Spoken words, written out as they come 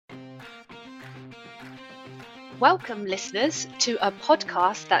Welcome, listeners, to a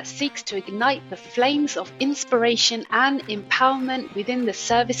podcast that seeks to ignite the flames of inspiration and empowerment within the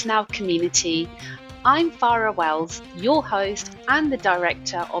ServiceNow community. I'm Farah Wells, your host and the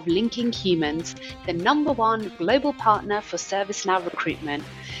director of Linking Humans, the #1 global partner for ServiceNow recruitment.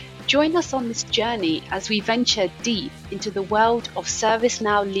 Join us on this journey as we venture deep into the world of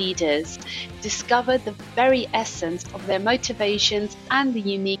ServiceNow leaders, discover the very essence of their motivations and the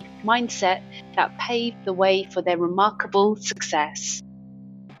unique mindset that paved the way for their remarkable success.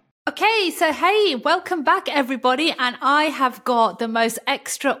 Okay, so hey, welcome back everybody, and I have got the most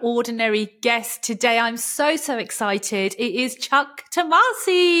extraordinary guest today. I'm so excited. It is Chuck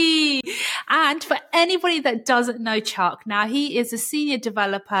Tomasi. And for anybody that doesn't know Chuck, now he is a senior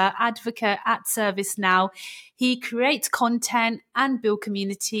developer advocate at ServiceNow. He creates content and build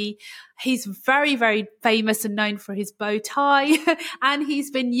community. He's very famous and known for his bow tie, and he's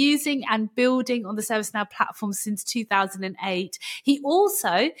been using and building on the ServiceNow platform since 2008. He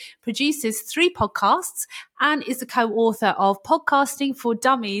also produces 3 podcasts and is the co-author of Podcasting for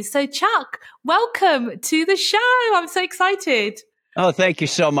Dummies. So Chuck, welcome to the show. I'm so excited. Oh, thank you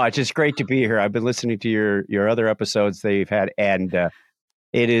so much. It's great to be here. I've been listening to your other episodes that you've had, and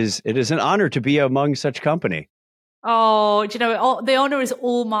it is an honor to be among such company. Oh, do you know, the honor is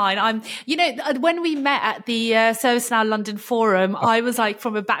all mine. When we met at the ServiceNow London Forum, I was like,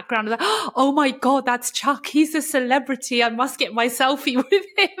 from a background of, oh my God, that's Chuck. He's a celebrity. I must get my selfie with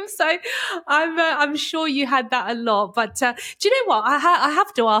him. So I'm sure you had that a lot. But do you know what? I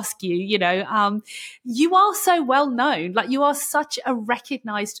have to ask you, you are so well known. Like, you are such a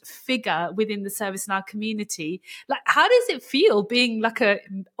recognized figure within the ServiceNow community. Like, how does it feel being like it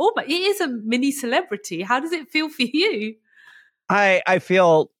is a mini celebrity? How does it feel for you? I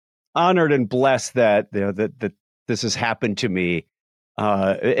feel honored and blessed that that this has happened to me,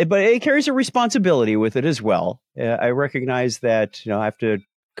 but it carries a responsibility with it as well. I recognize that I have to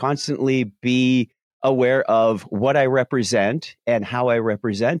constantly be aware of what I represent and how I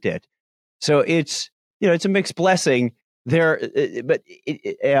represent it. So it's a mixed blessing there, but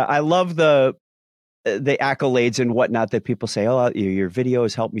I love the accolades and whatnot that people say. Oh, your video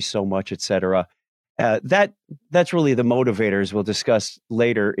has helped me so much, etc. That's really the motivators we'll discuss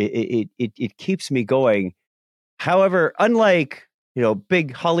later. It keeps me going. However, unlike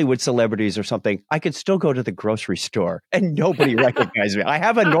big Hollywood celebrities or something, I could still go to the grocery store and nobody recognizes me. I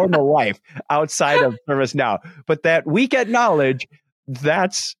have a normal life outside of ServiceNow, but that weekend knowledge,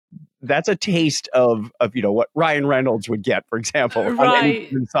 that's a taste of what Ryan Reynolds would get, for example, on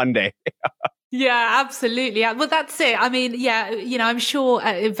any Sunday. Yeah, absolutely. Well, that's it. I mean, I'm sure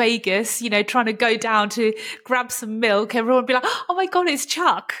in Vegas, trying to go down to grab some milk, everyone would be like, oh my God, it's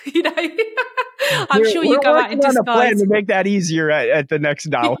Chuck. I'm sure you go out in disguise. We're on a plan to make that easier at the next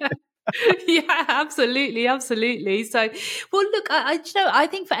Now. Yeah, absolutely. So, well, look, I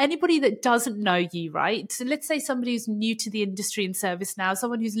think for anybody that doesn't know you, right? So let's say somebody who's new to the industry in ServiceNow,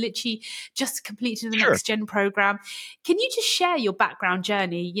 someone who's literally just completed the Next Gen program. Can you just share your background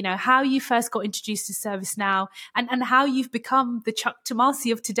journey? How you first got introduced to ServiceNow and how you've become the Chuck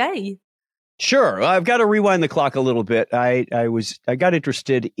Tomasi of today? Sure. I've got to rewind the clock a little bit. I got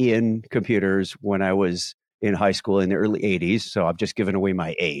interested in computers when I was in high school in the early 80s. So I've just given away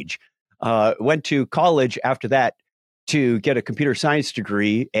my age. Went to college after that to get a computer science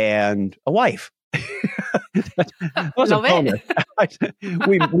degree and a wife. That was Love a bonus.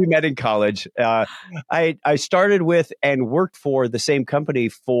 we met in college. I started with and worked for the same company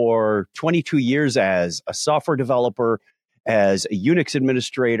for 22 years as a software developer, as a Unix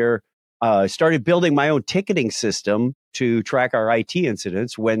administrator. Started building my own ticketing system to track our IT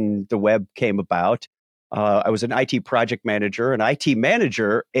incidents when the web came about. I was an IT project manager, an IT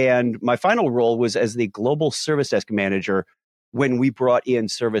manager, and my final role was as the global service desk manager when we brought in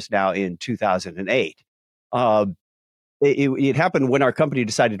ServiceNow in 2008. It happened when our company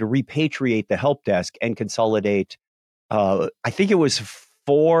decided to repatriate the help desk and consolidate, I think it was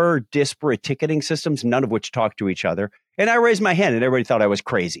 4 disparate ticketing systems, none of which talked to each other. And I raised my hand and everybody thought I was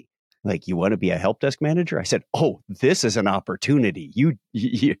crazy. Like, you want to be a help desk manager? I said, oh, this is an opportunity. You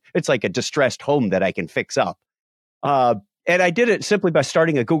it's like a distressed home that I can fix up. And I did it simply by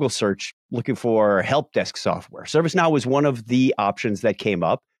starting a Google search looking for help desk software. ServiceNow was one of the options that came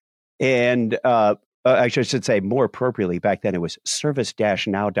up. And I should say more appropriately, back then it was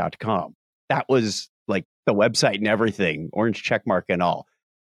service-now.com. That was like the website and everything, orange check mark and all.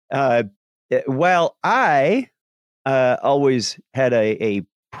 Well, I always had a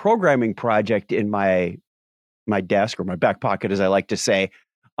programming project in my desk, or my back pocket, as I like to say.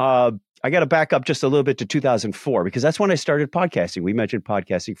 I got to back up just a little bit to 2004, because that's when I started podcasting. We mentioned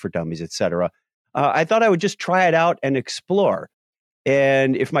podcasting for dummies, etc. I thought I would just try it out and explore.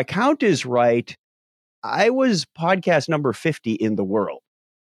 And if my count is right, I was podcast number 50 in the world.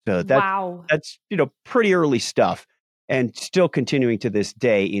 So Wow. that's pretty early stuff, and still continuing to this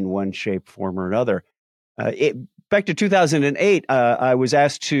day in one shape, form, or another. Back to 2008, I was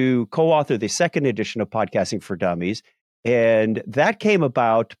asked to co-author the second edition of Podcasting for Dummies, and that came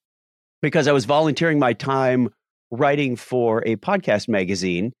about because I was volunteering my time writing for a podcast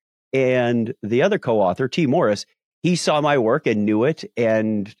magazine, and the other co-author, T. Morris, he saw my work and knew it,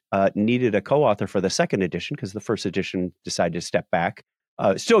 and needed a co-author for the second edition because the first edition decided to step back.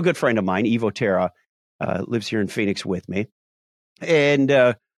 Still a good friend of mine, Ivo Terra, lives here in Phoenix with me. And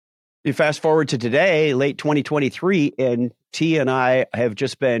you fast forward to today, late 2023, and T and I have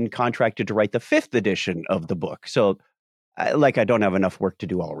just been contracted to write the fifth edition of the book. So I don't have enough work to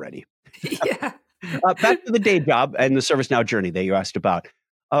do already. Yeah. Back to the day job and the ServiceNow journey that you asked about.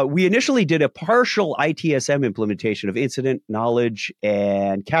 We initially did a partial ITSM implementation of incident, knowledge,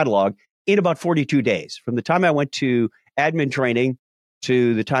 and catalog in about 42 days. From the time I went to admin training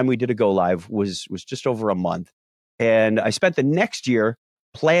to the time we did a go live was just over a month. And I spent the next year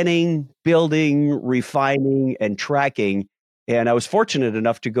planning, building, refining, and tracking. And I was fortunate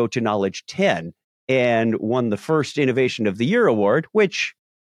enough to go to Knowledge 10 and won the first Innovation of the Year award, which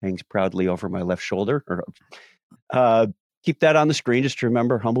hangs proudly over my left shoulder. Keep that on the screen just to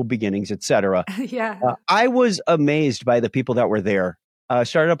remember humble beginnings, etc. Yeah. I was amazed by the people that were there.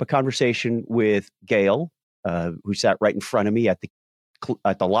 Started up a conversation with Gail, who sat right in front of me at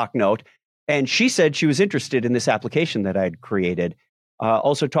the lock note, and she said she was interested in this application that I had created.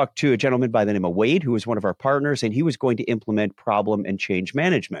 Also talked to a gentleman by the name of Wade, who was one of our partners, and he was going to implement problem and change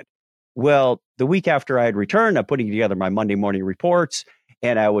management. Well, the week after I had returned, I'm putting together my Monday morning reports,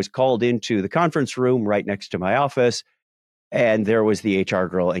 and I was called into the conference room right next to my office. And there was the HR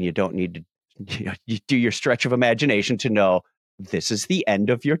girl, and you don't need to you do your stretch of imagination to know this is the end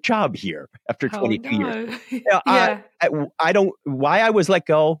of your job here after 22 years. Yeah. I don't, why I was let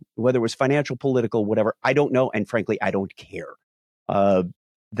go, whether it was financial, political, whatever, I don't know. And frankly, I don't care.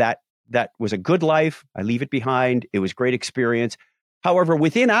 That was a good life. I leave it behind. It was great experience. However,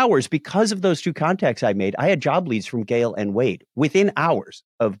 within hours, because of those two contacts I made, I had job leads from Gail and Wade within hours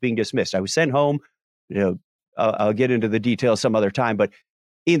of being dismissed. I was sent home. I'll get into the details some other time, but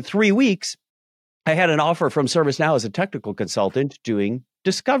in 3 weeks, I had an offer from ServiceNow as a technical consultant doing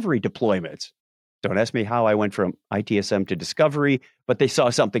discovery deployments. Don't ask me how I went from ITSM to discovery, but they saw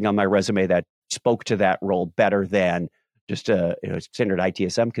something on my resume that spoke to that role better than just a standard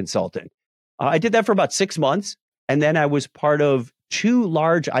ITSM consultant. I did that for about 6 months, and then I was part of 2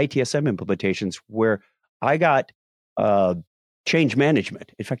 large ITSM implementations where I got change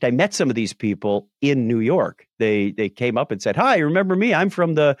management. In fact, I met some of these people in New York. They came up and said, "Hi, remember me? I'm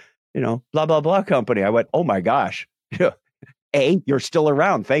from the blah blah blah company." I went, "Oh my gosh." A, you're still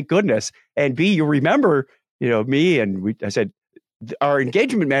around, thank goodness. And B, you remember, me. And I said, "Our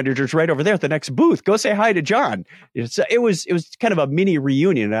engagement manager's right over there at the next booth. Go say hi to John." So it was kind of a mini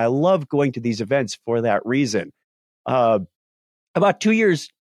reunion. And I love going to these events for that reason. About 2 years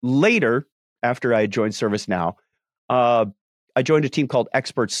later, after I joined ServiceNow, I joined a team called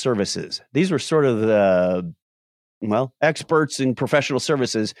Expert Services. These were sort of the, experts in professional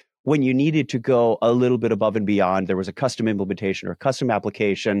services when you needed to go a little bit above and beyond. There was a custom implementation or a custom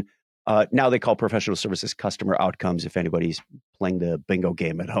application. Now they call professional services customer outcomes if anybody's playing the bingo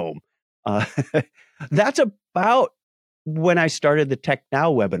game at home. That's about when I started the Tech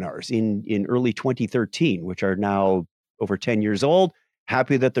Now webinars in early 2013, which are now over 10 years old.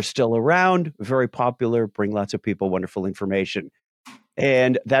 Happy that they're still around, very popular, bring lots of people wonderful information.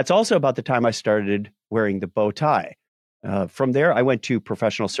 And that's also about the time I started wearing the bow tie. From there, I went to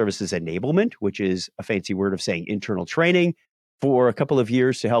professional services enablement, which is a fancy word of saying internal training, for a couple of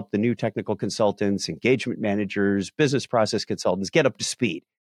years to help the new technical consultants, engagement managers, business process consultants get up to speed.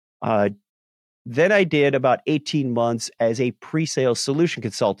 Then I did about 18 months as a pre-sales solution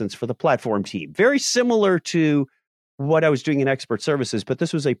consultant for the platform team. Very similar to what I was doing in expert services, but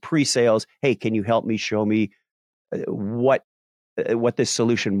this was a pre-sales. Hey, can you help me show me what this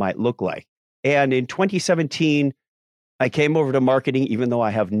solution might look like? And in 2017, I came over to marketing, even though I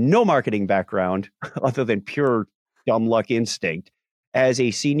have no marketing background other than pure dumb luck instinct, as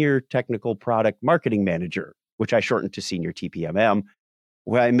a senior technical product marketing manager, which I shortened to senior TPMM,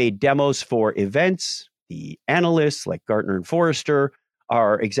 where I made demos for events, the analysts like Gartner and Forrester,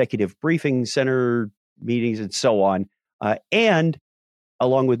 our executive briefing center meetings, and so on. And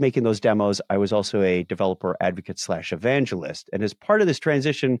along with making those demos, I was also a developer advocate / evangelist. And as part of this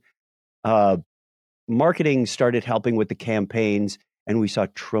transition, marketing started helping with the campaigns and we saw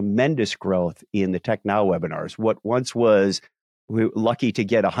tremendous growth in the Tech Now webinars. What once was we were lucky to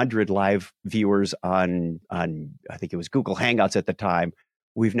get 100 live viewers on I think it was Google Hangouts at the time.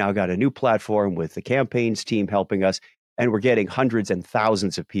 We've now got a new platform with the campaigns team helping us, and we're getting hundreds and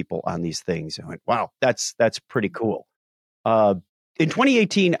thousands of people on these things. I went, wow, that's pretty cool. In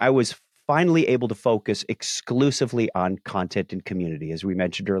 2018, I was finally able to focus exclusively on content and community, as we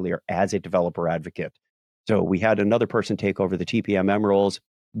mentioned earlier, as a developer advocate. So we had another person take over the TPMM roles.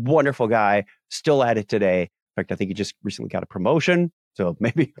 Wonderful guy, still at it today. In fact, I think he just recently got a promotion. So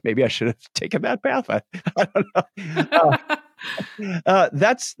maybe I should have taken that path. I don't know.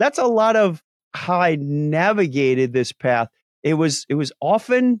 That's a lot of how I navigated this path. It was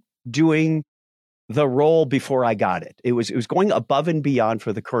often doing the role before I got it. It was going above and beyond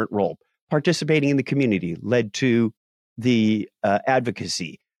for the current role. Participating in the community led to the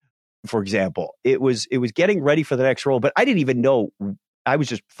advocacy, for example. It was getting ready for the next role, but I didn't even know. I was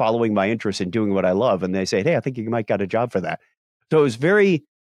just following my interests and doing what I love. And they said, hey, I think you might got a job for that. So it was very,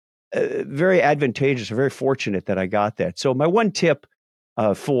 very advantageous, very fortunate that I got that. So my one tip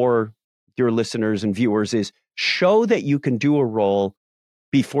for your listeners and viewers is show that you can do a role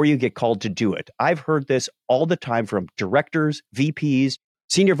before you get called to do it. I've heard this all the time from directors, VPs,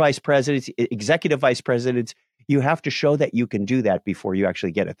 senior vice presidents, executive vice presidents. You have to show that you can do that before you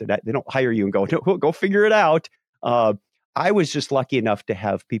actually get it. They don't hire you and go, no, go figure it out. I was just lucky enough to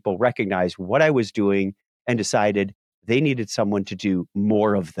have people recognize what I was doing and decided they needed someone to do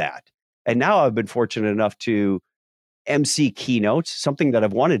more of that. And now I've been fortunate enough to MC keynotes, something that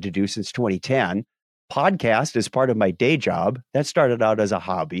I've wanted to do since 2010. Podcast is part of my day job. That started out as a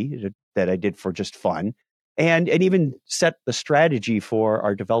hobby that I did for just fun, and even set the strategy for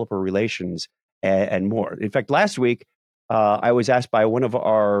our developer relations and more. In fact, last week, I was asked by one of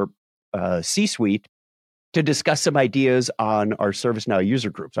our C-suite to discuss some ideas on our ServiceNow user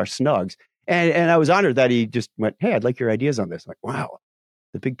groups, our snugs. And I was honored that he just went, hey, I'd like your ideas on this. I'm like, wow,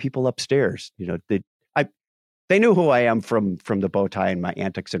 the big people upstairs, they knew who I am from the bow tie and my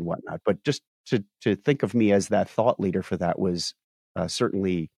antics and whatnot, but just to think of me as that thought leader for that was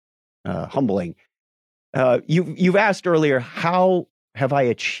certainly humbling. You've asked earlier, how have I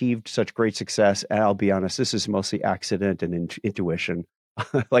achieved such great success? And I'll be honest, this is mostly accident and intuition.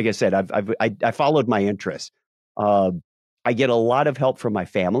 Like I said, I followed my interests. I get a lot of help from my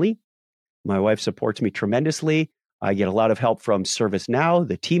family. My wife supports me tremendously. I get a lot of help from ServiceNow,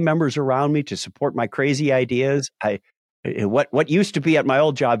 the team members around me to support my crazy ideas. What used to be at my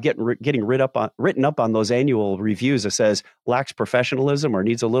old job getting written up on those annual reviews that says lacks professionalism or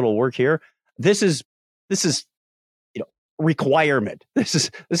needs a little work here. This is requirement. This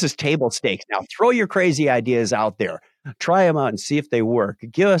is table stakes. Now throw your crazy ideas out there. Try them out and see if they work.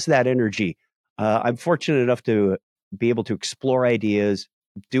 Give us that energy. I'm fortunate enough to be able to explore ideas,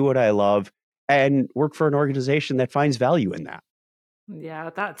 do what I love, and work for an organization that finds value in that. Yeah,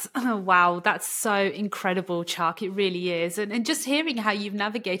 that's wow. That's so incredible, Chuck. It really is. And just hearing how you've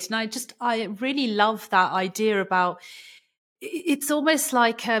navigated, I really love that idea about it's almost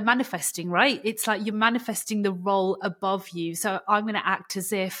like manifesting, right? It's like you're manifesting the role above you. So I'm going to act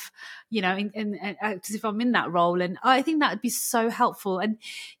as if, and act as if I'm in that role. And I think that would be so helpful. And,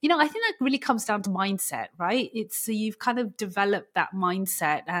 I think that really comes down to mindset, right? It's so you've kind of developed that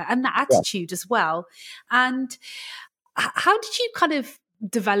mindset and that attitude as well. And how did you kind of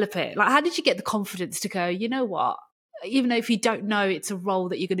develop it? Like, how did you get the confidence to go, you know what? Even though if you don't know it's a role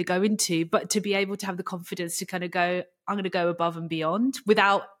that you're going to go into, but to be able to have the confidence to kind of go, I'm going to go above and beyond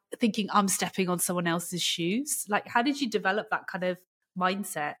without thinking I'm stepping on someone else's shoes. Like, how did you develop that kind of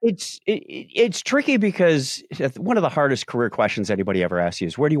mindset? It's tricky because one of the hardest career questions anybody ever asks you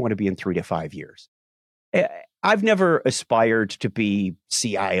is, where do you want to be in 3 to 5 years? I've never aspired to be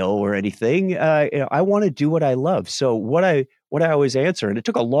CIO or anything. I want to do what I love. So what I always answer, and it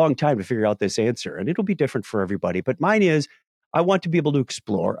took a long time to figure out this answer, and it'll be different for everybody, but mine is, I want to be able to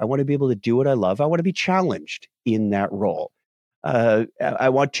explore. I want to be able to do what I love. I want to be challenged in that role. I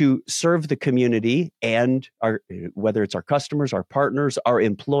want to serve the community and whether it's our customers, our partners, our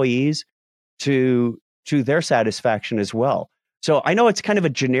employees, to their satisfaction as well. So I know it's kind of a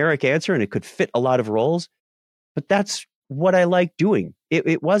generic answer and it could fit a lot of roles, but that's what I like doing.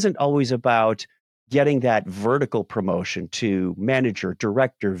 It wasn't always about getting that vertical promotion to manager,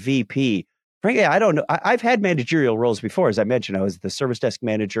 director, VP. Frankly, I don't know. I've had managerial roles before. As I mentioned, I was the service desk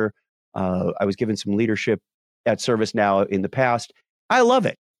manager. I was given some leadership at ServiceNow in the past. I love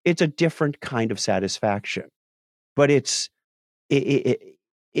it. It's a different kind of satisfaction, but it's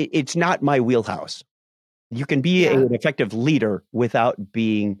not my wheelhouse. You can be an effective leader without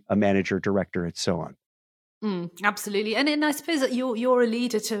being a manager, director, and so on. Absolutely. And then I suppose that you're a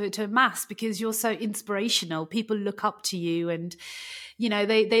leader to mass because you're so inspirational. People look up to you and,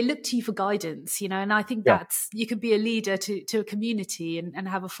 they look to you for guidance, and I think Yeah. that's, you can be a leader to a community and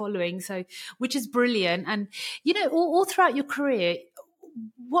have a following. So, which is brilliant. And, all throughout your career,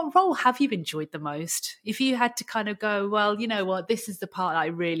 what role have you enjoyed the most? If you had to kind of go, well, you know what, this is the part I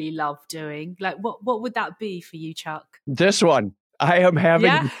really love doing. Like, what would that be for you, Chuck? This one. I am having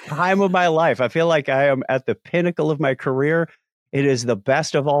Yeah. the time of my life. I feel like I am at the pinnacle of my career. It is the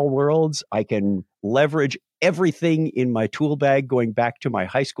best of all worlds. I can leverage everything in my tool bag, going back to my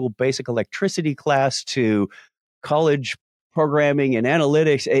high school basic electricity class to college programming and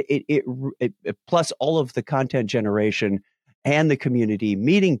analytics. Plus all of the content generation and the community,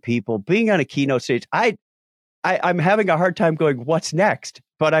 meeting people, being on a keynote stage. I'm having a hard time going, what's next?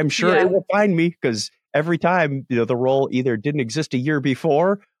 But I'm sure it will find me because every time, the role either didn't exist a year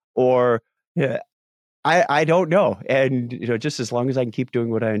before or I don't know. And, just as long as I can keep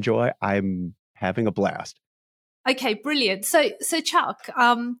doing what I enjoy, I'm having a blast. Okay, brilliant. So Chuck,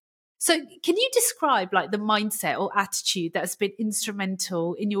 so can you describe like the mindset or attitude that has been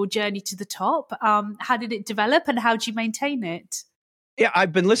instrumental in your journey to the top? How did it develop and how do you maintain it? Yeah,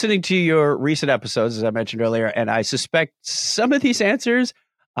 I've been listening to your recent episodes, as I mentioned earlier, and I suspect some of these answers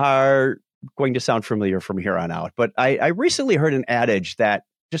are going to sound familiar from here on out. But I recently heard an adage that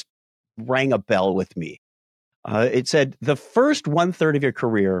just rang a bell with me. It said, the first 1/3 of your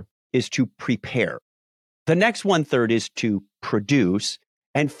career is to prepare. The next 1/3 is to produce.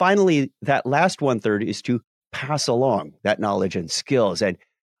 And finally, that last 1/3 is to pass along that knowledge and skills. And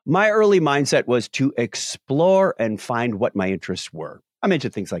my early mindset was to explore and find what my interests were. I'm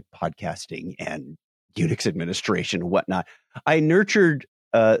into things like podcasting and Unix administration and whatnot. I nurtured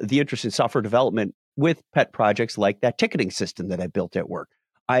the interest in software development with pet projects like that ticketing system that I built at work.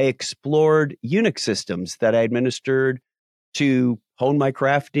 I explored Unix systems that I administered to hone my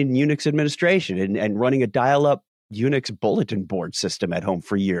craft in Unix administration and running a dial-up Unix bulletin board system at home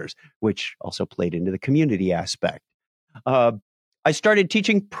for years, which also played into the community aspect. I started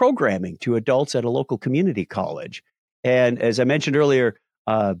teaching programming to adults at a local community college. And as I mentioned earlier,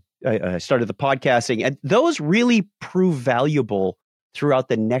 I started the podcasting, and those really prove valuable throughout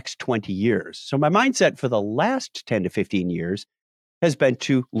the next 20 years. So my mindset for the last 10 to 15 years has been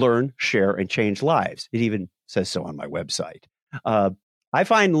to learn, share, and change lives. It even says so on my website. I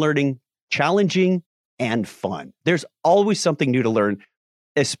find learning challenging and fun. There's always something new to learn,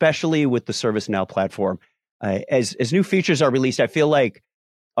 especially with the ServiceNow platform. As new features are released, I feel like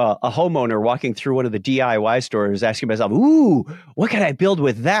a homeowner walking through one of the DIY stores asking myself, ooh, what can I build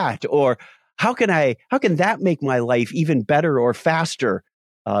with that? Or how can that make my life even better or faster?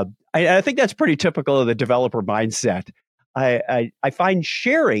 I think that's pretty typical of the developer mindset. I find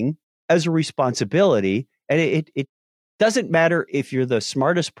sharing as a responsibility, and it doesn't matter if you're the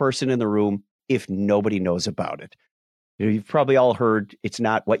smartest person in the room if nobody knows about it. You've probably all heard it's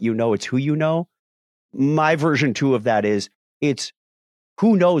not what you know, it's who you know. My version 2 of that is it's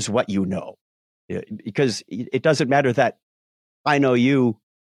who knows what you know, because it doesn't matter that I know you,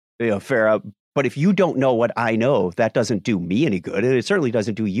 Farah, but if you don't know what I know, that doesn't do me any good, and it certainly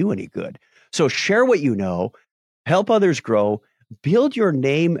doesn't do you any good. So share what you know, help others grow, build your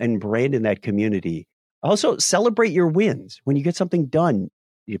name and brand in that community. Also, celebrate your wins. When you get something done,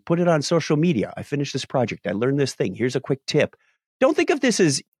 you put it on social media. I finished this project. I learned this thing. Here's a quick tip. Don't think of this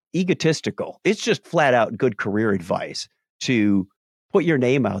as egotistical. It's just flat out good career advice to put your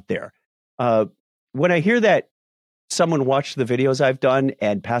name out there. When I hear that someone watched the videos I've done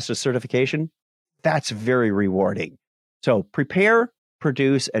and passed a certification, that's very rewarding. So prepare,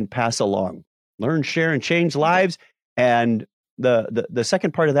 produce, and pass along. Learn, share, and change lives. And the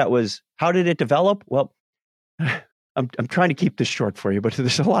second part of that was, how did it develop? Well, I'm trying to keep this short for you, but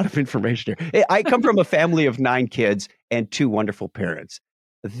there's a lot of information here. I come from a family of 9 kids and 2 wonderful parents.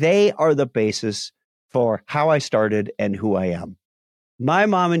 They are the basis for how I started and who I am. My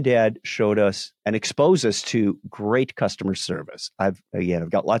mom and dad showed us and exposed us to great customer service. I've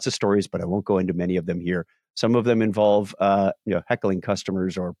got lots of stories, but I won't go into many of them here. Some of them involve heckling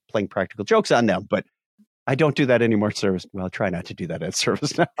customers or playing practical jokes on them, but I don't do that anymore at Service. Well, I try not to do that at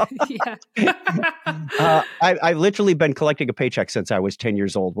ServiceNow. I've literally been collecting a paycheck since I was 10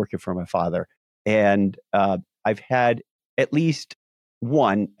 years old, working for my father. And I've had at least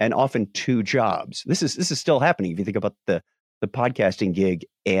 1 and often 2 jobs. This is still happening if you think about the podcasting gig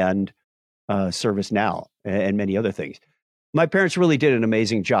and ServiceNow and many other things. My parents really did an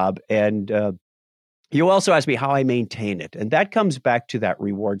amazing job. And you also asked me how I maintain it. And that comes back to that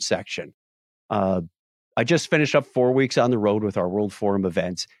reward section. I just finished up 4 weeks on the road with our World Forum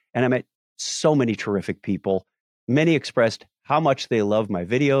events, and I'm at so many terrific people. Many expressed how much they love my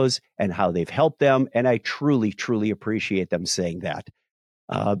videos and how they've helped them. And I truly, truly appreciate them saying that.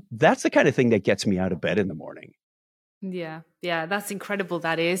 That's the kind of thing that gets me out of bed in the morning. Yeah, that's incredible.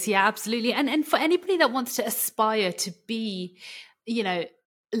 That is, yeah, absolutely. And for anybody that wants to aspire to be,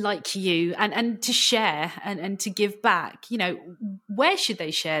 like you and to share and to give back, where should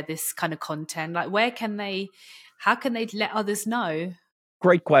they share this kind of content? Like, how can they let others know?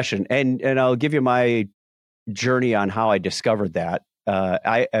 Great question. And I'll give you my journey on how I discovered that.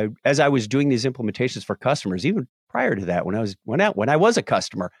 As I was doing these implementations for customers, even prior to that, when I was a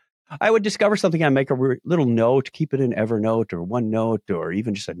customer, I would discover something. I make a little note, keep it in Evernote or OneNote or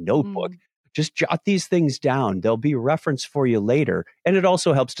even just a notebook. Just jot these things down. There'll be a reference for you later. And it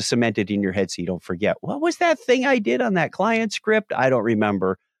also helps to cement it in your head so you don't forget. What was that thing I did on that client script? I don't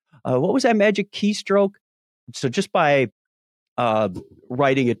remember. What was that magic keystroke? So just by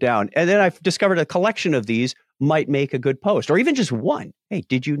writing it down. And then I've discovered a collection of these might make a good post, or even just one. Hey,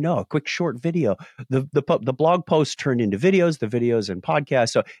 did you know? A quick short video. The blog posts turned into videos, the videos and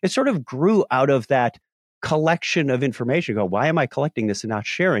podcasts. So it sort of grew out of that collection of information. Go, why am I collecting this and not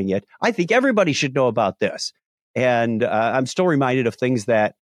sharing it? I think everybody should know about this. And I'm still reminded of things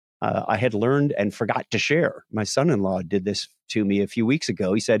that I had learned and forgot to share. My son-in-law did this to me a few weeks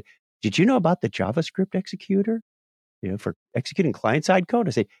ago. He said, did you know about the JavaScript executor? For executing client-side code?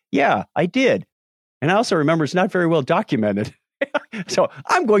 I say, yeah, I did. And I also remember it's not very well documented. So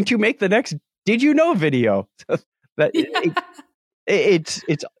I'm going to make the next Did You Know video. But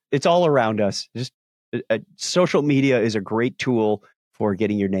it's all around us. Just social media is a great tool for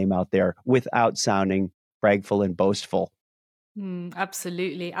getting your name out there without sounding bragful and boastful.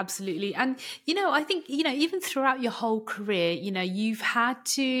 Absolutely. And, I think, even throughout your whole career, you've had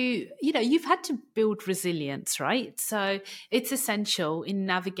to build resilience, right? So it's essential in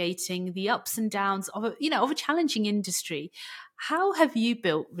navigating the ups and downs of a challenging industry. How have you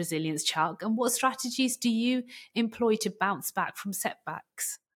built resilience, Chuck? And what strategies do you employ to bounce back from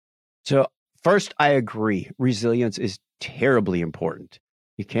setbacks? So first, I agree. Resilience is terribly important.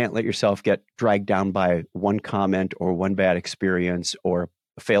 You can't let yourself get dragged down by one comment or one bad experience or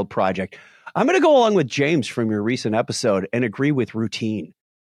a failed project. I'm going to go along with James from your recent episode and agree with routine.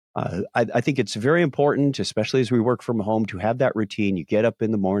 I think it's very important, especially as we work from home, to have that routine. You get up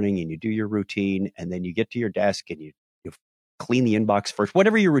in the morning and you do your routine, and then you get to your desk and you clean the inbox first,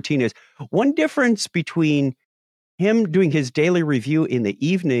 whatever your routine is. One difference between him doing his daily review in the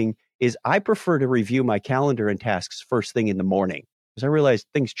evening is I prefer to review my calendar and tasks first thing in the morning. Because I realize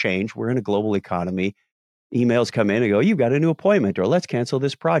things change. We're in a global economy. Emails come in and go, you've got a new appointment, or let's cancel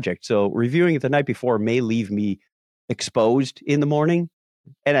this project. So reviewing it the night before may leave me exposed in the morning.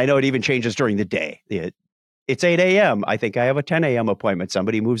 And I know it even changes during the day. It's 8 a.m. I think I have a 10 a.m. appointment.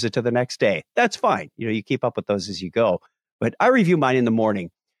 Somebody moves it to the next day. That's fine. You keep up with those as you go. But I review mine in the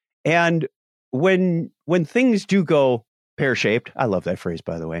morning. And when things do go pear-shaped, I love that phrase,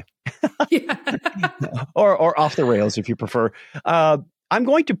 by the way, or off the rails, if you prefer, I'm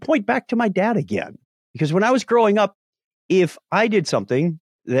going to point back to my dad again. Because when I was growing up, if I did something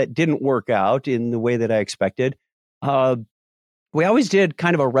that didn't work out in the way that I expected, we always did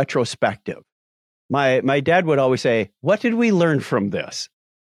kind of a retrospective. My dad would always say, what did we learn from this?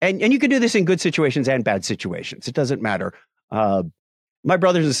 And you can do this in good situations and bad situations. It doesn't matter. My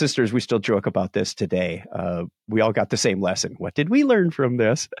brothers and sisters, we still joke about this today. We all got the same lesson. What did we learn from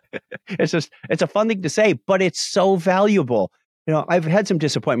this? It's a fun thing to say, but it's so valuable. I've had some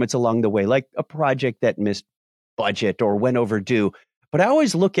disappointments along the way, like a project that missed budget or went overdue. But I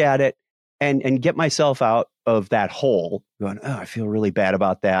always look at it and get myself out of that hole going, oh, I feel really bad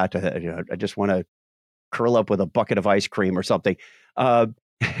about that. I just want to curl up with a bucket of ice cream or something. But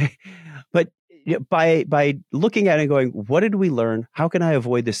by looking at it and going, what did we learn? How can I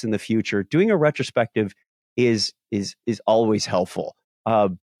avoid this in the future? Doing a retrospective is always helpful. I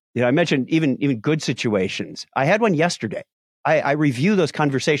mentioned even good situations. I had one yesterday. I review those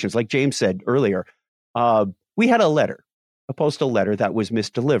conversations, like James said earlier. We had a postal letter that was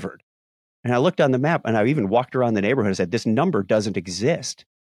misdelivered. And I looked on the map and I even walked around the neighborhood and said, this number doesn't exist.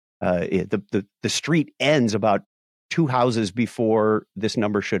 The street ends about 2 houses before this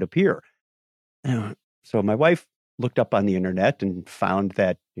number should appear. So my wife looked up on the internet and found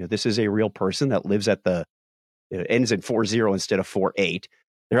that this is a real person that lives at it ends in 40 instead of 48.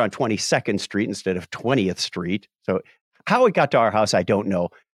 They're on 22nd Street instead of 20th Street. So how it got to our house, I don't know.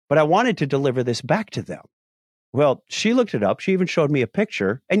 But I wanted to deliver this back to them. Well, she looked it up. She even showed me a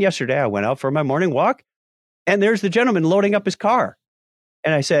picture. And yesterday I went out for my morning walk, and there's the gentleman loading up his car.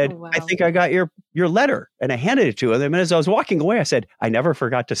 And I said, oh, wow. I think I got your letter. And I handed it to him. And as I was walking away, I said, I never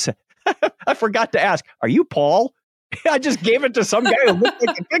forgot to I forgot to ask, are you Paul? I just gave it to some guy who looked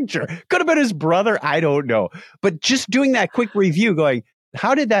like a picture. Could have been his brother. I don't know. But just doing that quick review going,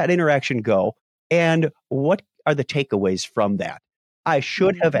 how did that interaction go? And what are the takeaways from that? I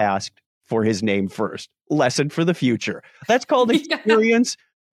should have asked for his name first. Lesson for the future. That's called experience.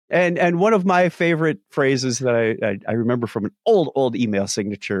 And one of my favorite phrases that I remember from an old email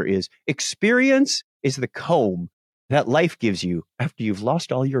signature is, experience is the comb that life gives you after you've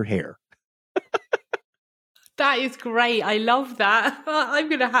lost all your hair. That is great. I love that. I'm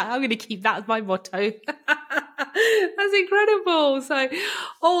gonna keep that as my motto. That's incredible. So,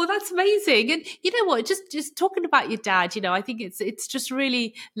 that's amazing. And you know what? Just talking about your dad, I think it's just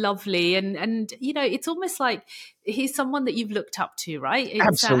really lovely, and it's almost like he's someone that you've looked up to, right?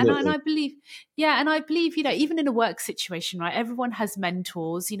 Absolutely. And I believe, and I believe, even in a work situation, right? Everyone has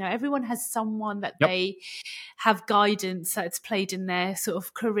mentors. Everyone has someone that they have guidance that's played in their sort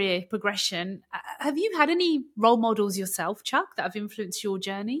of career progression. Have you had any role models yourself, Chuck, that have influenced your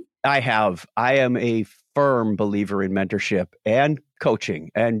journey? I have. I am a firm believer in mentorship and coaching.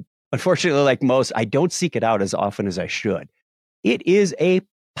 And unfortunately, like most, I don't seek it out as often as I should. It is a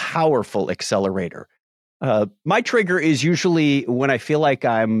powerful accelerator. My trigger is usually when I feel like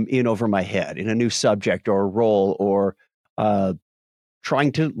I'm in over my head in a new subject or role, or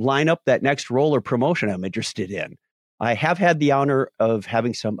trying to line up that next role or promotion I'm interested in. I have had the honor of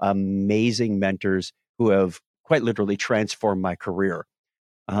having some amazing mentors who have quite literally transformed my career.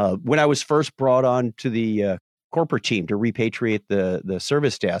 When I was first brought on to the corporate team to repatriate the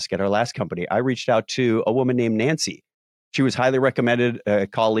service desk at our last company, I reached out to a woman named Nancy. She was highly recommended, a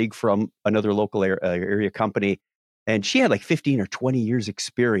colleague from another local area company, and she had like 15 or 20 years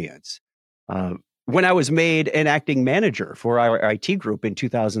experience. When I was made an acting manager for our IT group in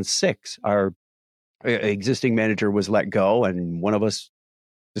 2006, our existing manager was let go, and one of us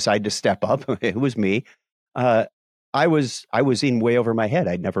decided to step up. It was me. I was in way over my head.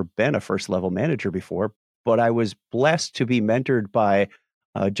 I'd never been a first level manager before, but I was blessed to be mentored by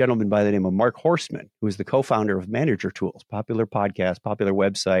a gentleman by the name of Mark Horstman, who is the co-founder of Manager Tools, popular podcast, popular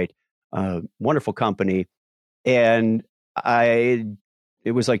website, wonderful company. And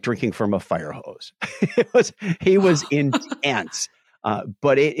it was like drinking from a fire hose. He was intense,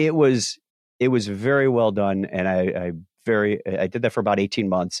 but it was very well done. And I did that for about 18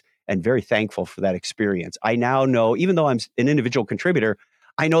 months and very thankful for that experience. I now know, even though I'm an individual contributor,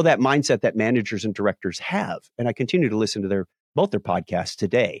 I know that mindset that managers and directors have. And I continue to listen to both their podcasts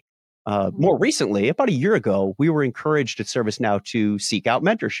today. More recently, about a year ago, we were encouraged at ServiceNow to seek out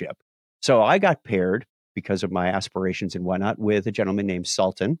mentorship. So I got paired, because of my aspirations and whatnot, with a gentleman named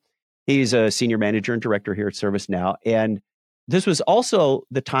Sultan. He's a senior manager and director here at ServiceNow. And this was also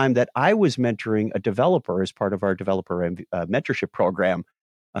the time that I was mentoring a developer as part of our developer mentorship program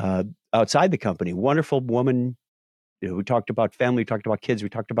outside the company. Wonderful woman. We talked about family, we talked about kids, we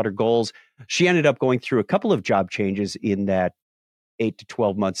talked about her goals. She ended up going through a couple of job changes in that 8 to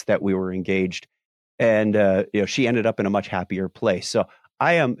 12 months that we were engaged. And she ended up in a much happier place. So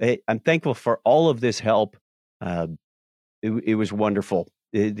I'm thankful for all of this help. It was wonderful.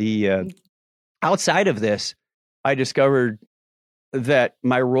 Outside of this, I discovered that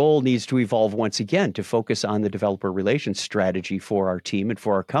my role needs to evolve once again to focus on the developer relations strategy for our team and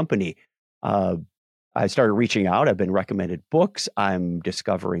for our company. I started reaching out. I've been recommended books. I'm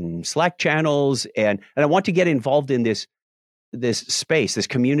discovering Slack channels, and I want to get involved in this space, this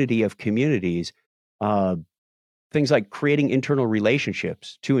community of communities. Things like creating internal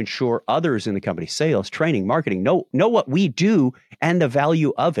relationships to ensure others in the company, sales, training, marketing, know what we do and the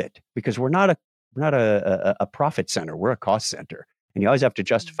value of it, because we're not a profit center. We're a cost center, and you always have to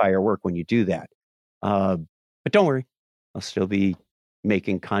justify your work when you do that. But don't worry, I'll still be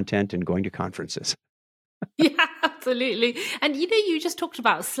making content and going to conferences. Yeah, absolutely. And you just talked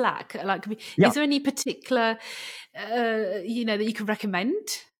about Slack. Is there any particular, that you could recommend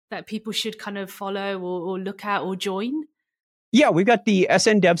that people should kind of follow or look at or join? Yeah, we've got the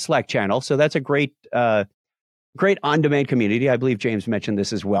SN Dev Slack channel. So that's a great on-demand community. I believe James mentioned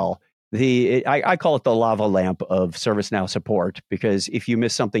this as well. I call it the lava lamp of ServiceNow support, because if you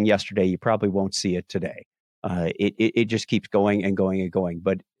missed something yesterday, you probably won't see it today. It just keeps going and going and going.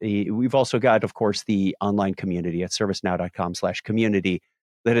 But we've also got, of course, the online community at servicenow.com/community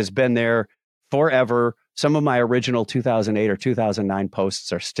that has been there forever. Some of my original 2008 or 2009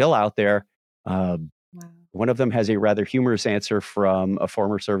 posts are still out there. Wow. One of them has a rather humorous answer from a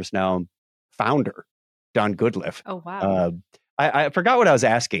former ServiceNow founder, Don Goodliff. Oh, wow. I forgot what I was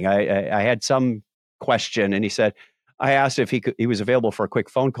asking. I had some question, and he said, I asked if he was available for a quick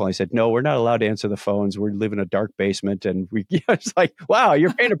phone call. He said, "No, we're not allowed to answer the phones. We live in a dark basement." And it's like, wow,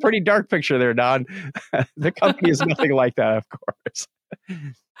 you're painting a pretty dark picture there, Don. The company is nothing like that, of course.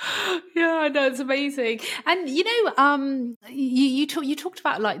 Yeah, no, it's amazing. And you talked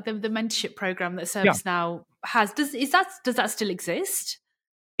about like the mentorship program that ServiceNow has. Does that still exist?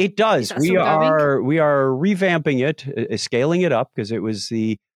 It does. We are revamping it, scaling it up because it was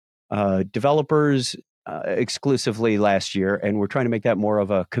the developers exclusively last year, and we're trying to make that more of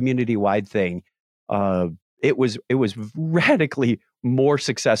a community-wide thing. It was radically more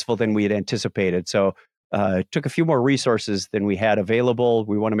successful than we had anticipated. So it took a few more resources than we had available.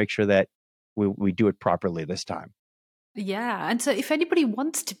 We want to make sure that we do it properly this time. Yeah, and so if anybody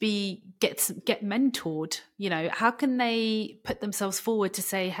wants to get mentored, how can they put themselves forward to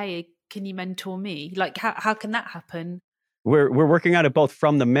say, "Hey, can you mentor me?" Like, how can that happen? We're working on it both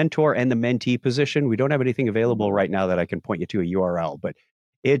from the mentor and the mentee position. We don't have anything available right now that I can point you to a URL, but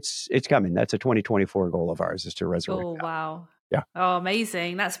it's coming. That's a 2024 goal of ours, is to resurrect. Oh, wow. Yeah. Oh,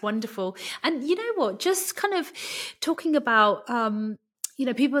 amazing. That's wonderful. And you know what? Just kind of talking about,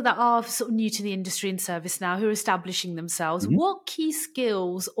 people that are sort of new to the industry and ServiceNow who are establishing themselves, what key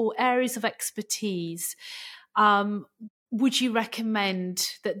skills or areas of expertise would you recommend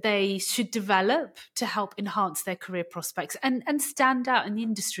that they should develop to help enhance their career prospects and stand out in the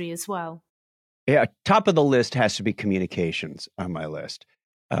industry as well? Yeah, top of the list has to be communications on my list.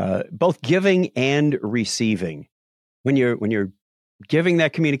 Both giving and receiving. When you're giving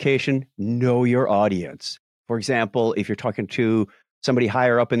that communication, know your audience. For example, if you're talking to somebody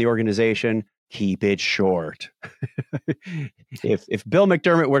higher up in the organization, keep it short. If Bill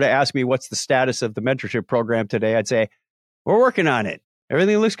McDermott were to ask me what's the status of the mentorship program today, I'd say, we're working on it.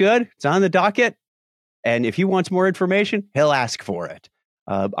 Everything looks good. It's on the docket. And if he wants more information, he'll ask for it.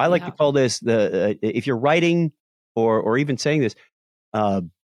 I like to call this if you're writing or even saying this, the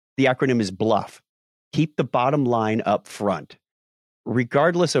acronym is BLUFF. Keep the bottom line up front.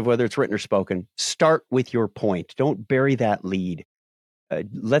 Regardless of whether it's written or spoken, start with your point. Don't bury that lead.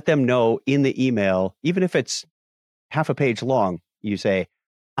 Let them know in the email, even if it's half a page long, you say,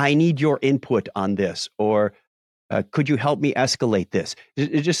 I need your input on this, or could you help me escalate this?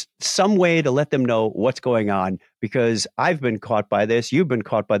 It's just some way to let them know what's going on, because I've been caught by this. You've been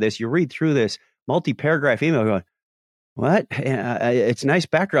caught by this. You read through this multi-paragraph email going, what? It's nice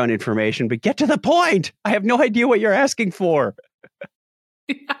background information, but get to the point. I have no idea what you're asking for.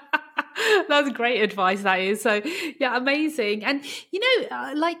 That's great advice, that is. So, yeah, amazing. And,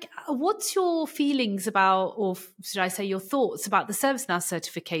 what's your feelings about, or should I say your thoughts about the ServiceNow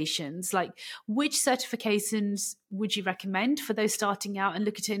certifications? Like, which certifications would you recommend for those starting out and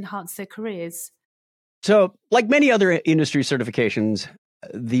looking to enhance their careers? So, like many other industry certifications,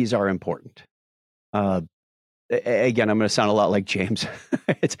 these are important. Again, I'm going to sound a lot like James.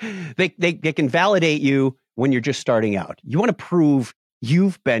 They can validate you when you're just starting out. You want to prove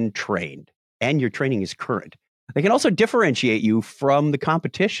you've been trained and your training is current. They can also differentiate you from the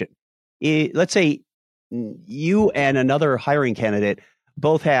competition. Let's say you and another hiring candidate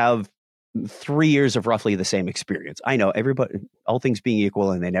both have 3 years of roughly the same experience. I know everybody, all things being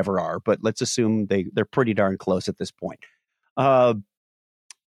equal, and they never are, but let's assume they're pretty darn close at this point.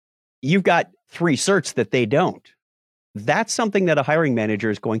 You've got 3 certs that they don't. That's something that a hiring manager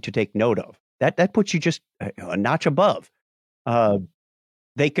is going to take note of. That puts you just a notch above.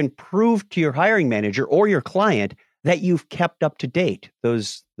 They can prove to your hiring manager or your client that you've kept up to date.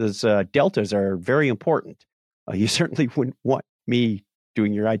 Those deltas are very important. You certainly wouldn't want me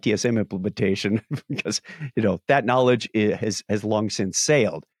doing your ITSM implementation because that knowledge has long since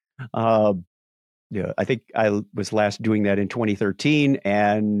sailed. I think I was last doing that in 2013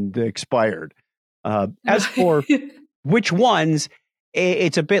 and expired. As for which ones,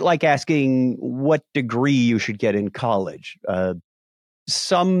 it's a bit like asking what degree you should get in college.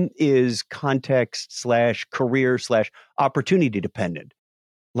 Some is context / career / opportunity dependent.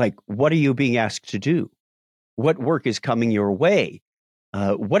 Like, what are you being asked to do? What work is coming your way?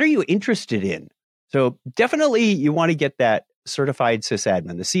 What are you interested in? So definitely you want to get that certified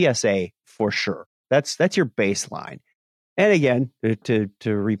sysadmin, the CSA, for sure. That's your baseline. And again, to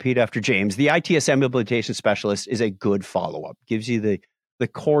repeat after James, the ITSM implementation specialist is a good follow-up. Gives you the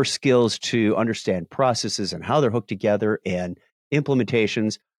core skills to understand processes and how they're hooked together and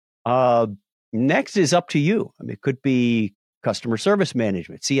implementations. Next is up to you. I mean, it could be customer service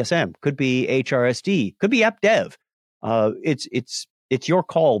management, CSM, could be HRSD, could be app dev. It's your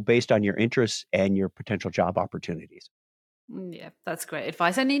call based on your interests and your potential job opportunities. Yeah, that's great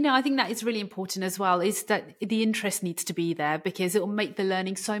advice. And, I think that is really important as well, is that the interest needs to be there, because it will make the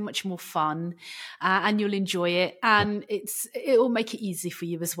learning so much more fun, and you'll enjoy it, and it will make it easy for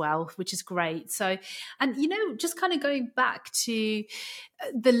you as well, which is great. So, and, just kind of going back to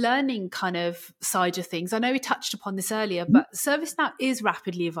the learning kind of side of things. I know we touched upon this earlier, but ServiceNow is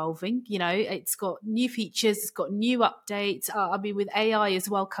rapidly evolving. It's got new features, it's got new updates. With AI as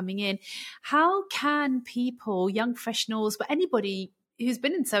well coming in, how can people, young professionals, but anybody who's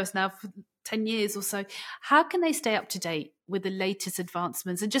been in ServiceNow for 10 years or so, how can they stay up to date with the latest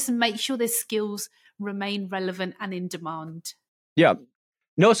advancements and just make sure their skills remain relevant and in demand? Yeah,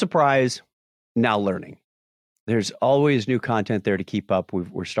 no surprise, now learning. There's always new content there to keep up.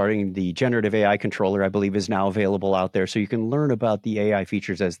 We're starting the generative AI controller, I believe, is now available out there, so you can learn about the AI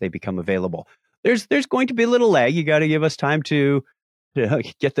features as they become available. There's going to be a little lag. You got to give us time to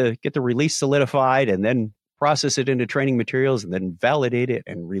get the release solidified, and then process it into training materials, and then validate it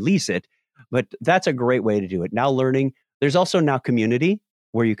and release it. But that's a great way to do it. Now learning. There's also now community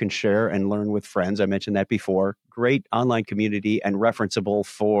where you can share and learn with friends. I mentioned that before. Great online community and referenceable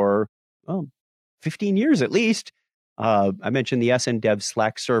for 15 years at least. I mentioned the SN Dev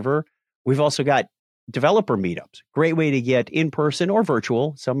Slack server. We've also got developer meetups. Great way to get in person or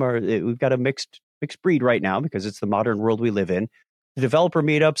virtual. We've got a mixed breed right now because it's the modern world we live in. The developer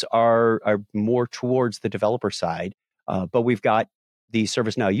meetups are more towards the developer side, but we've got the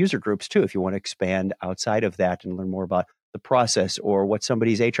ServiceNow user groups too, if you want to expand outside of that and learn more about the process or what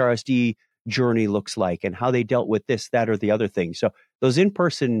somebody's HRSD journey looks like and how they dealt with this, that, or the other thing. So those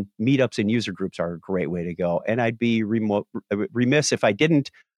in-person meetups and user groups are a great way to go. And I'd be remiss if I didn't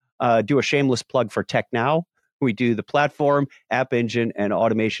do a shameless plug for Tech Now. We do the platform, app engine, and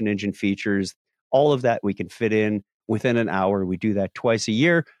automation engine features. All of that we can fit in within an hour. We do that twice a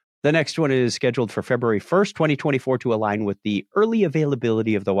year. The next one is scheduled for February 1st, 2024, to align with the early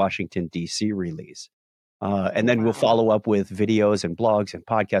availability of the Washington, D.C. release. And then we'll follow up with videos and blogs and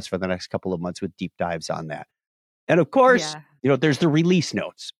podcasts for the next couple of months with deep dives on that. And of course, there's the release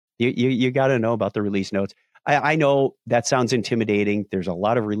notes. You got to know about the release notes. I know that sounds intimidating. There's a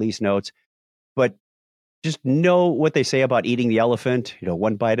lot of release notes, but just know what they say about eating the elephant,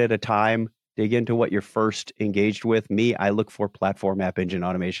 one bite at a time. Dig into what you're first engaged with. Me, I look for platform, app engine,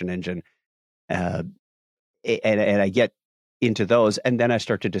 automation engine, and I get into those, and then I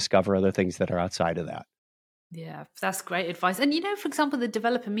start to discover other things that are outside of that. Yeah, that's great advice. And for example, the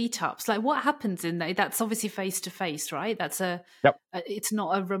developer meetups, like what happens in there? That's obviously face to face, right? That's it's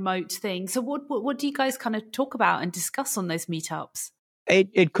not a remote thing. So what do you guys kind of talk about and discuss on those meetups?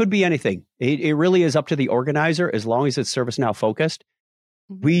 It could be anything. It really is up to the organizer, as long as it's ServiceNow focused.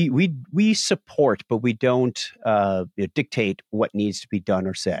 We support, but we don't dictate what needs to be done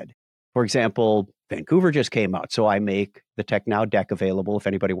or said. For example, Vancouver just came out, so I make the Tech Now deck available if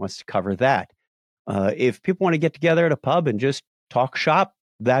anybody wants to cover that. If people want to get together at a pub and just talk shop,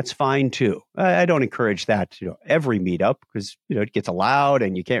 that's fine too. I don't encourage that, every meetup, because it gets loud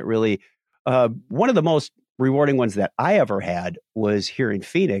and you can't really. One of the most rewarding ones that I ever had was here in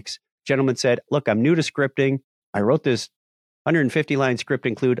Phoenix. Gentleman said, "Look, I'm new to scripting. I wrote this 150-line script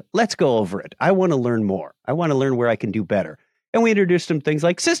include. Let's go over it. I want to learn more. I want to learn where I can do better." And we introduced him things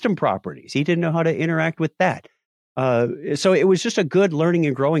like system properties. He didn't know how to interact with that. So it was just a good learning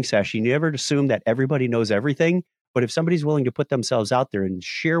and growing session. You never assume that everybody knows everything, but if somebody's willing to put themselves out there and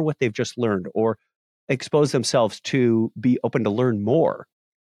share what they've just learned or expose themselves to be open to learn more,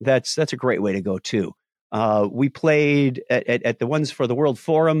 that's a great way to go too. We played at the ones for the World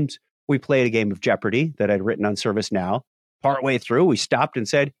Forums. We played a game of Jeopardy that I'd written on ServiceNow. Partway through, we stopped and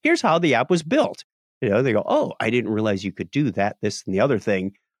said, "Here's how the app was built." They go, "Oh, I didn't realize you could do that, this, and the other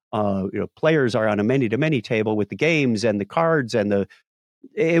thing." Players are on a many-to-many table with the games and the cards and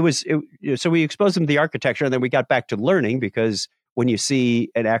so we exposed them to the architecture, and then we got back to learning, because when you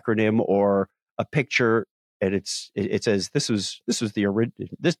see an acronym or a picture and it says this was the original,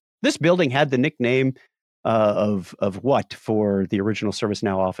 this building had the nickname of what for the original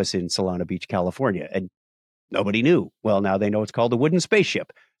ServiceNow office in Solana Beach, California, and nobody knew. Well, now they know it's called a wooden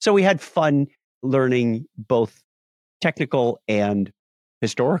spaceship. So we had fun learning both technical and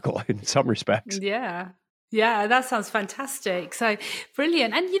historical in some respects. Yeah, that sounds fantastic. So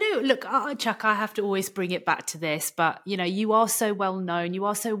brilliant. And, look, Chuck, I have to always bring it back to this, but, you are so well known, you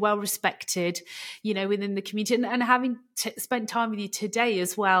are so well respected, within the community, and having spent time with you today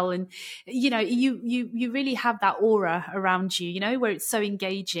as well. And, you really have that aura around you, where it's so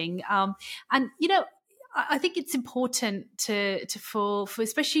engaging. I think it's important for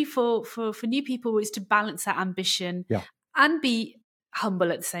especially for new people, is to balance that ambition and be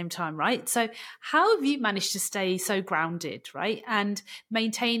humble at the same time, right? So how have you managed to stay so grounded, right? And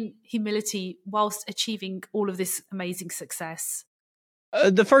maintain humility whilst achieving all of this amazing success?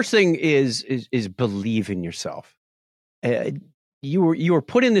 The first thing is believe in yourself. Uh, you were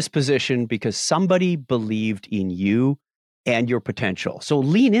put in this position because somebody believed in you and your potential. So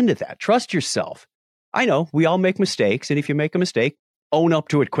lean into that. Trust yourself. I know we all make mistakes, and if you make a mistake, own up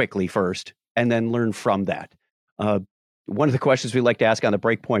to it quickly first, and then learn from that. One of the questions we like to ask on the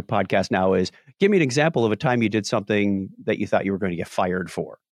Breakpoint podcast now is, give me an example of a time you did something that you thought you were going to get fired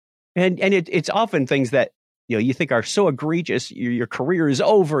for. And it's often things that you think are so egregious, your career is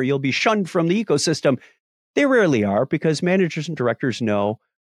over, you'll be shunned from the ecosystem. They rarely are, because managers and directors know,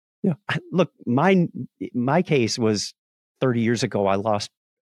 look, my case was 30 years ago. I lost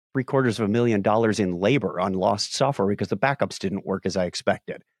 $750,000 in labor on lost software because the backups didn't work as I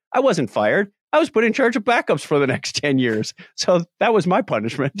expected. I wasn't fired. I was put in charge of backups for the next 10 years. So that was my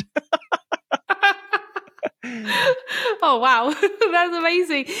punishment. Oh, wow. That's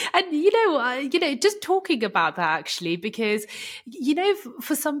amazing. And, just talking about that actually, because,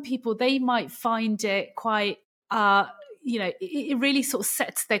 for some people, they might find it quite, it really sort of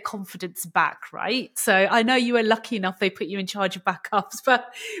sets their confidence back, right? So I know you were lucky enough they put you in charge of backups,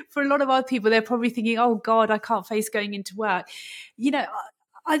 but for a lot of other people, they're probably thinking, oh God, I can't face going into work.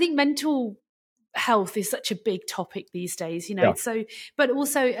 I think mental health is such a big topic these days, Yeah. so, but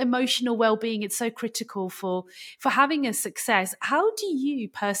also emotional well-being, it's so critical for having a success. How do you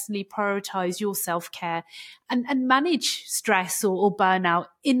personally prioritize your self-care and manage stress or burnout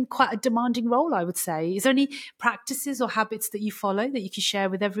in quite a demanding role, I would say? Is there any practices or habits that you follow that you can share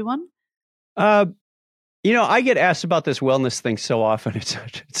with everyone? I get asked about this wellness thing so often, it's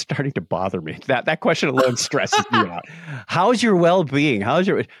starting to bother me. That question alone stresses me out. How's your well-being?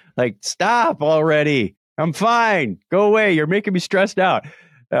 Stop already. I'm fine. Go away. You're making me stressed out.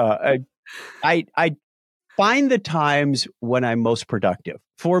 I find the times when I'm most productive.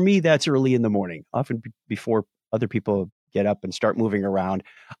 For me, that's early in the morning, often before other people get up and start moving around.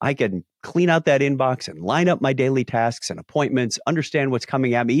 I can clean out that inbox and line up my daily tasks and appointments, understand what's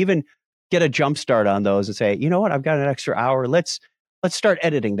coming at me, even get a jump start on those and say, you know what, I've got an extra hour. Let's start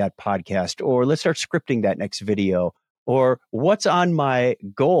editing that podcast, or let's start scripting that next video, or what's on my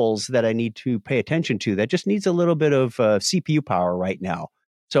goals that I need to pay attention to that just needs a little bit of CPU power right now.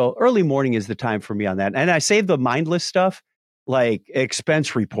 So early morning is the time for me on that. And I save the mindless stuff like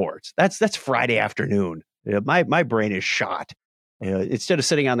expense reports. That's Friday afternoon. My brain is shot. Instead of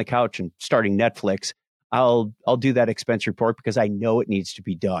sitting on the couch and starting Netflix, I'll do that expense report because I know it needs to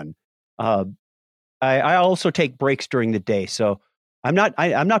be done. I also take breaks during the day, so I'm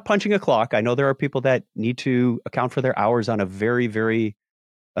not punching a clock. I know there are people that need to account for their hours on a very, very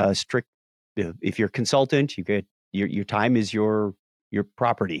strict. If you're a consultant, you get your time is your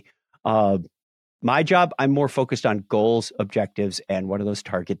property. My job, I'm more focused on goals, objectives, and what are those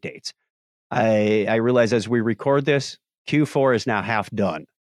target dates. I realize as we record this, Q4 is now half done.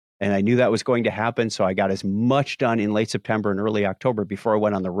 And I knew that was going to happen, so I got as much done in late September and early October before I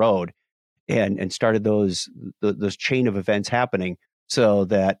went on the road and started those chain of events happening, so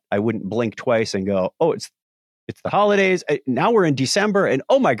that I wouldn't blink twice and go, oh, it's the holidays. Now we're in December, and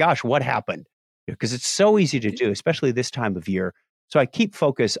oh my gosh, what happened? Because it's so easy to do, especially this time of year. So I keep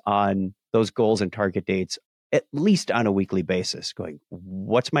focus on those goals and target dates, at least on a weekly basis, going,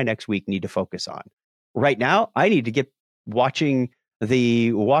 what's my next week need to focus on? Right now, I need to get watching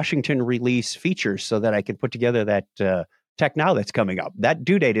the Washington release features so that I can put together that tech now that's coming up. That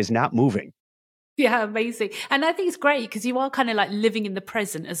due date is not moving. Yeah, amazing. And I think it's great because you are kind of like living in the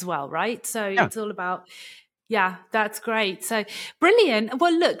present as well, right? So It's all about, yeah, that's great. So brilliant.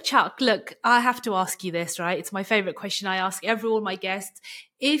 Well, look, Chuck, I have to ask you this, right? It's my favorite question I ask all my guests.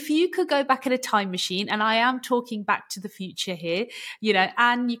 If you could go back in a time machine, and I am talking back to the future here,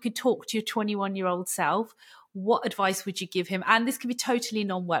 and you could talk to your 21-year-old self, what advice would you give him? And this could be totally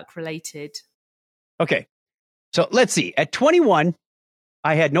non-work related. Okay. So let's see. At 21,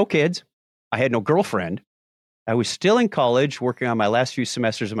 I had no kids. I had no girlfriend. I was still in college working on my last few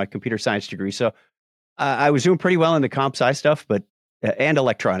semesters of my computer science degree. So I was doing pretty well in the comp sci stuff, but and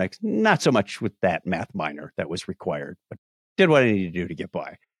electronics, not so much with that math minor that was required, but did what I needed to do to get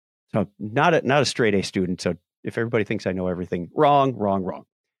by. So not a straight A student. So if everybody thinks I know everything, wrong.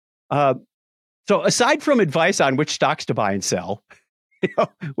 So aside from advice on which stocks to buy and sell,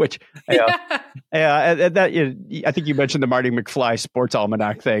 which I think you mentioned the Marty McFly sports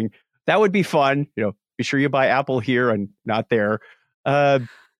almanac thing. That would be fun. Be sure you buy Apple here and not there.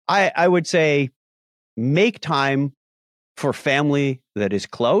 I would say make time for family that is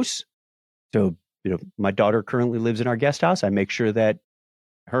close. So My daughter currently lives in our guest house. I make sure that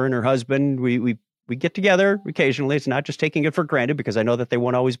her and her husband, we get together occasionally. It's not just taking it for granted because I know that they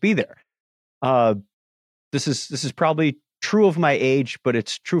won't always be there. This is probably true of my age, but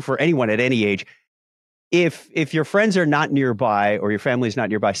it's true for anyone at any age. If your friends are not nearby or your family is not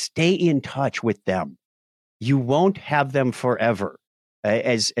nearby, stay in touch with them. You won't have them forever.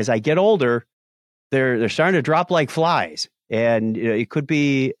 As I get older, they're starting to drop like flies, and it could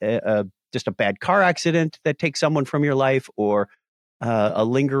be just a bad car accident that takes someone from your life, or a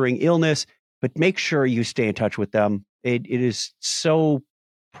lingering illness. But make sure you stay in touch with them. It is so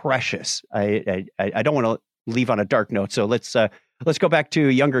precious. I don't want to leave on a dark note, so let's go back to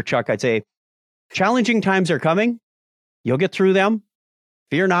younger Chuck. I'd say challenging times are coming. You'll get through them.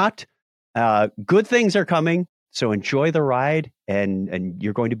 Fear not. Good things are coming. So enjoy the ride, and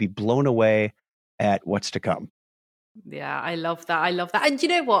you're going to be blown away at what's to come. Yeah, I love that. I love that. And you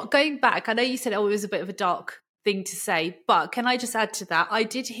know what? Going back, I know you said, it was a bit of a dark thing to say, but can I just add to that? I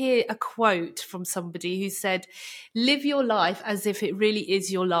did hear a quote from somebody who said, live your life as if it really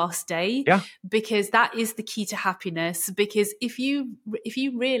is your last day, because that is the key to happiness. Because if you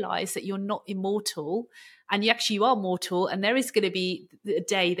realize that you're not immortal, and you are mortal, and there is going to be a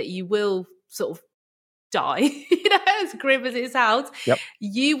day that you will sort of die, as grim as it sounds,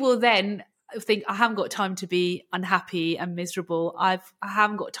 you will then think, I haven't got time to be unhappy and miserable. I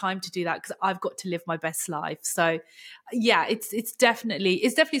haven't got time to do that because I've got to live my best life. So yeah, it's definitely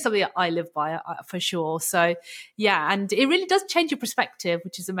something that I live by for sure. So yeah, and it really does change your perspective,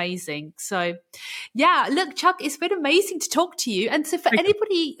 which is amazing. So yeah, look, Chuck, it's been amazing to talk to you. And so for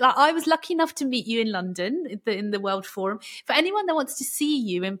anybody, like, I was lucky enough to meet you in London in the World Forum. For anyone that wants to see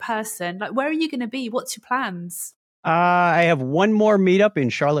you in person, like, where are you going to be? What's your plans? I have one more meetup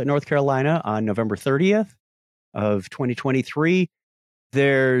in Charlotte, North Carolina on November 30th of 2023.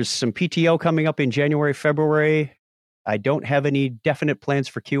 There's some PTO coming up in January, February. I don't have any definite plans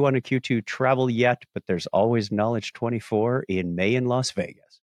for Q1 and Q2 travel yet, but there's always Knowledge 24 in May in Las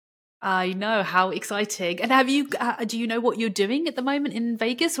Vegas. I know, how exciting. And do you know what you're doing at the moment in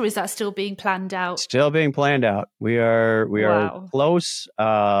Vegas, or is that still being planned out? Still being planned out. We are close.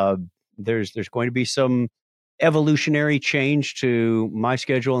 There's going to be some evolutionary change to my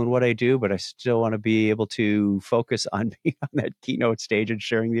schedule and what I do, but I still want to be able to focus on being on that keynote stage and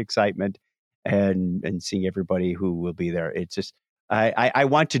sharing the excitement and seeing everybody who will be there. It's just, I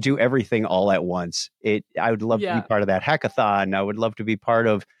want to do everything all at once. I would love to be part of that hackathon. I would love to be part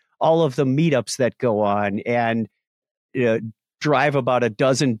of all of the meetups that go on, and drive about a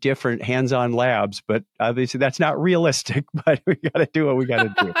dozen different hands-on labs. But obviously that's not realistic, but we got to do what we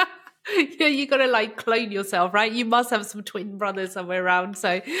got to do. Yeah, you got to like clone yourself, right? You must have some twin brothers somewhere around.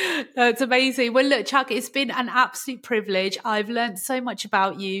 So it's amazing. Well, look, Chuck, it's been an absolute privilege. I've learned so much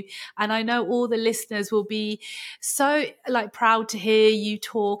about you, and I know all the listeners will be so like proud to hear you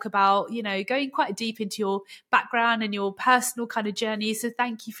talk about, going quite deep into your background and your personal kind of journey. So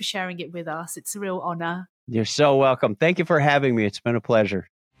thank you for sharing it with us. It's a real honor. You're so welcome. Thank you for having me. It's been a pleasure.